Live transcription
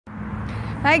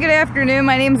Hi, good afternoon.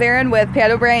 My name's Erin with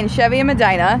Pat O'Brien Chevy in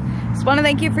Medina. Just want to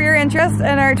thank you for your interest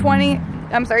in our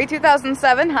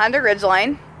 2007 Honda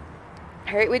Ridgeline.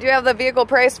 Alright, we do have the vehicle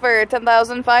price for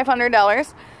 $10,500.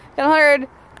 Got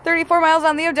 134 miles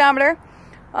on the odometer.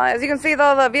 As you can see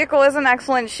though, the vehicle is in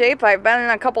excellent shape. I've been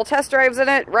in a couple test drives in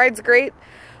it. Rides great.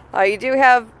 You do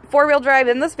have four-wheel drive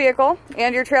in this vehicle,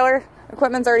 and your trailer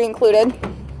equipment's already included.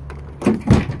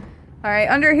 Alright,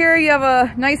 under here you have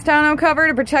a nice tonneau cover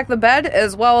to protect the bed,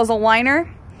 as well as a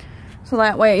liner. So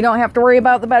that way you don't have to worry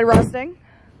about the bed rusting.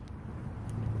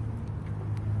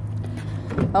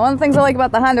 One of the things I like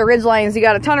about the Honda Ridgeline is you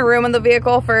got a ton of room in the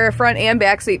vehicle for front and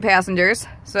back seat passengers.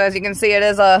 So as you can see, it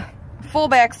is a full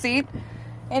back seat,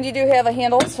 and you do have a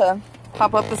handle to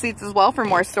pop up the seats as well for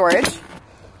more storage.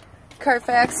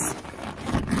 Carfax,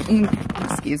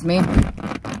 excuse me.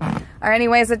 Alright,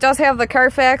 anyways, it does have the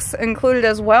Carfax included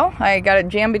as well. I got it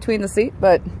jammed between the seat,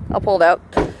 but I'll pull it out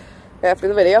after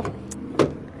the video.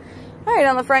 Alright,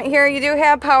 on the front here you do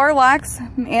have power locks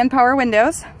and power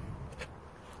windows.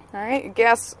 Alright,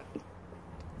 gas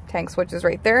tank switch is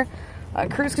right there.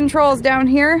 Cruise control is down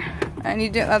here,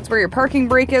 and that's where your parking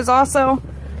brake is also.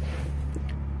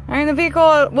 Alright, the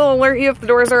vehicle will alert you if the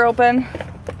doors are open,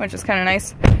 which is kind of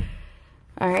nice.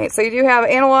 Alright, so you do have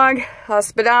analog,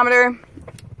 speedometer,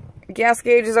 gas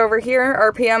gauge is over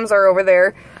here, RPMs are over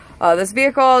there. This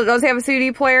vehicle does have a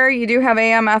CD player. You do have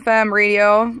AM, FM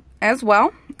radio as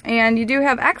well. And you do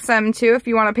have XM too if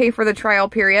you want to pay for the trial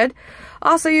period.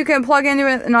 Also, you can plug into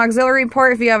an auxiliary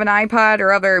port if you have an iPod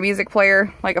or other music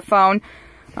player like a phone.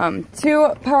 Two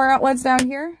power outlets down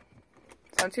here.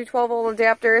 So two 12-volt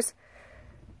adapters.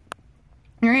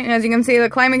 Alright, and as you can see, the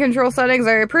climate control settings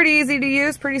are pretty easy to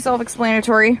use, pretty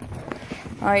self-explanatory.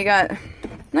 You got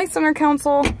nice center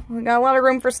console, we got a lot of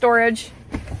room for storage,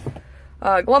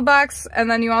 glove box,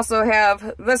 and then you also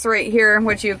have this right here,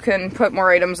 which you can put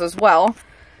more items as well.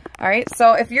 Alright,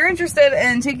 so if you're interested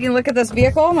in taking a look at this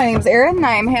vehicle, my name's Erin.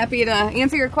 I'm happy to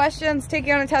answer your questions, take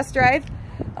you on a test drive.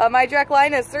 My direct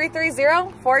line is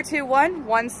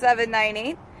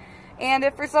 330-421-1798. And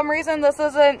if for some reason this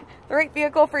isn't the right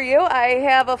vehicle for you, I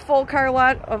have a full car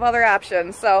lot of other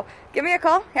options. So give me a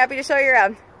call. Happy to show you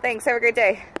around. Thanks. Have a great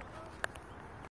day.